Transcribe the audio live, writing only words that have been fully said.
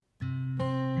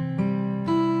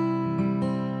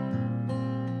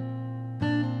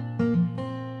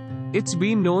It's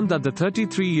been known that the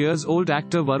 33-year-old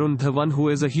actor Varun Dhawan, who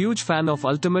is a huge fan of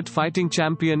Ultimate Fighting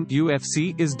Champion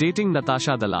 (UFC), is dating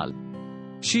Natasha Dalal.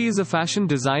 She is a fashion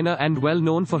designer and well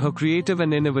known for her creative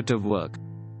and innovative work.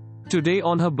 Today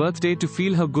on her birthday, to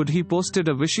feel her good, he posted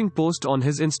a wishing post on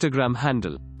his Instagram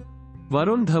handle.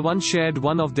 Varun Dhawan shared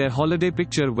one of their holiday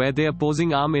picture where they are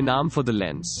posing arm in arm for the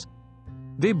lens.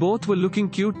 They both were looking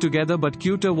cute together, but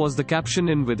cuter was the caption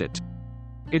in with it.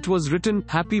 It was written,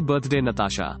 "Happy birthday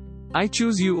Natasha. I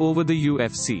choose you over the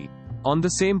UFC." On the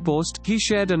same post, he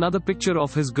shared another picture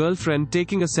of his girlfriend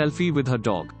taking a selfie with her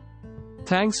dog.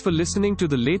 Thanks for listening to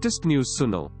the latest News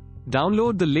Suno.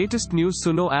 Download the latest News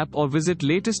Suno app or visit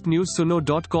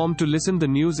latestnewsuno.com to listen the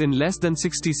news in less than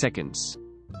 60 seconds.